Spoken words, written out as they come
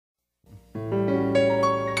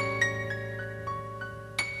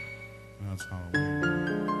it's Halloween.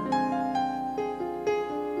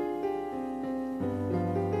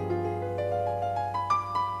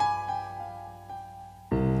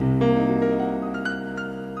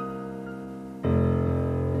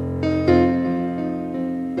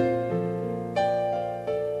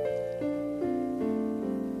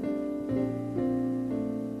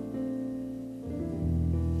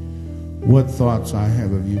 What thoughts I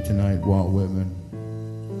have of you tonight, Walt Whitman.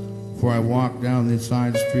 For I walk down the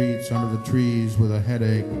side streets under the trees with a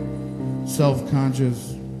headache,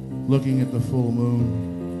 self-conscious, looking at the full moon.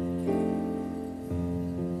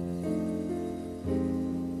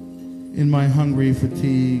 In my hungry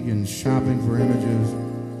fatigue and shopping for images,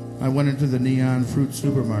 I went into the neon fruit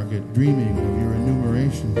supermarket, dreaming of your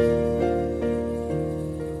enumerations.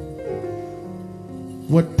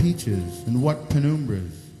 What peaches and what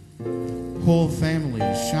penumbras. Whole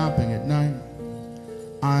families shopping at night,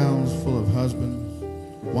 aisles full of husbands,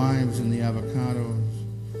 wives in the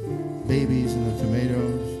avocados, babies in the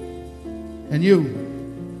tomatoes. And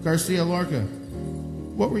you, Garcia Lorca,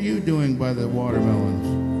 what were you doing by the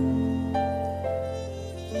watermelons?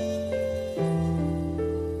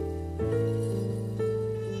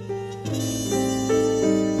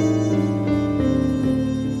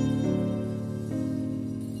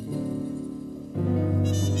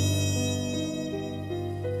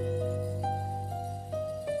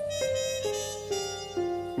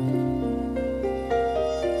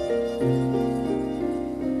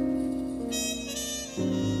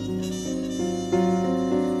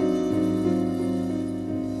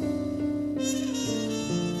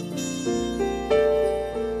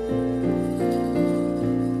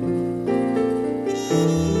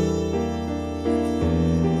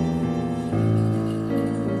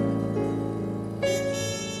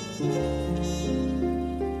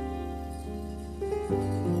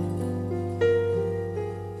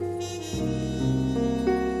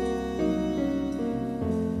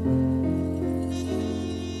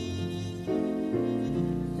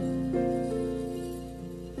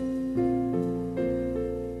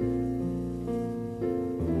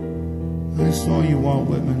 I saw you, Walt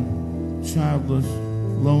Whitman, childless,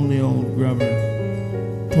 lonely old grubber,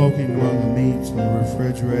 poking among the meats in the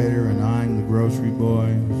refrigerator and eyeing the grocery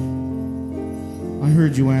boys. I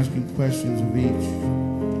heard you asking questions of each.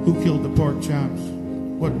 Who killed the pork chops?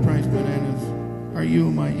 What price bananas? Are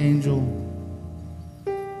you my angel?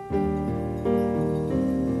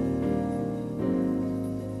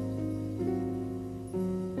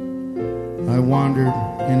 I wandered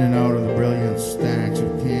in and out of the brilliant stacks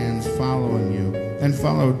of cans, following you, and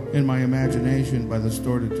followed in my imagination by the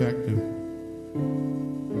store detective.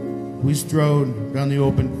 We strode down the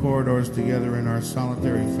open corridors together in our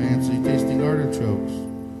solitary fancy, tasting artichokes,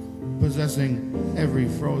 possessing every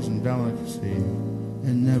frozen delicacy,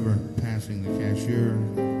 and never passing the cashier.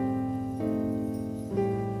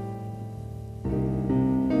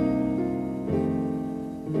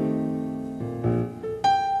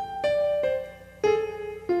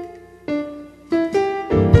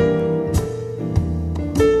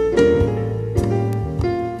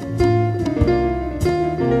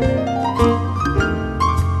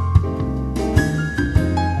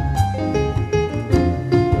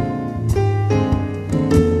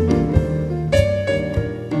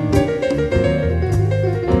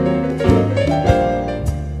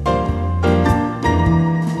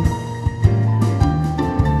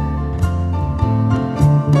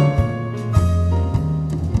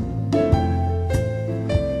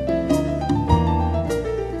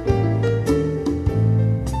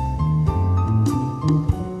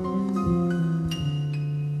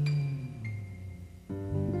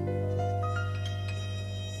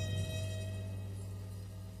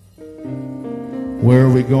 Where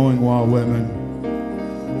are we going, Walt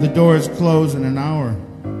Whitman? The doors close in an hour.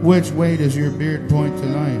 Which way does your beard point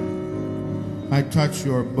tonight? I touch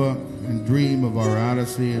your book and dream of our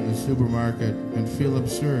odyssey in the supermarket and feel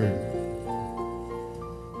absurd.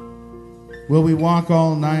 Will we walk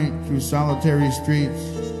all night through solitary streets?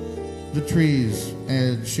 The trees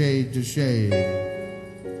add shade to shade.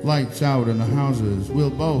 Lights out in the houses.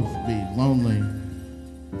 We'll both be lonely.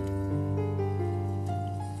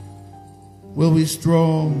 Will we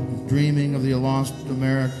stroll, dreaming of the lost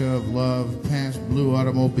America of love, past blue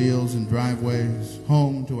automobiles and driveways,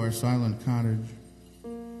 home to our silent cottage?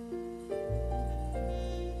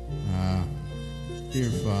 Ah, dear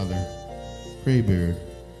Father, Graybeard,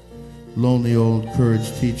 lonely old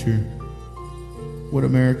courage teacher, what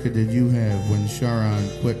America did you have when Sharon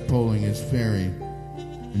quit poling his ferry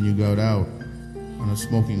and you got out on a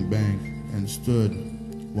smoking bank and stood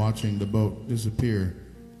watching the boat disappear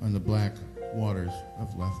on the black waters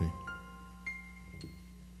of Lethe?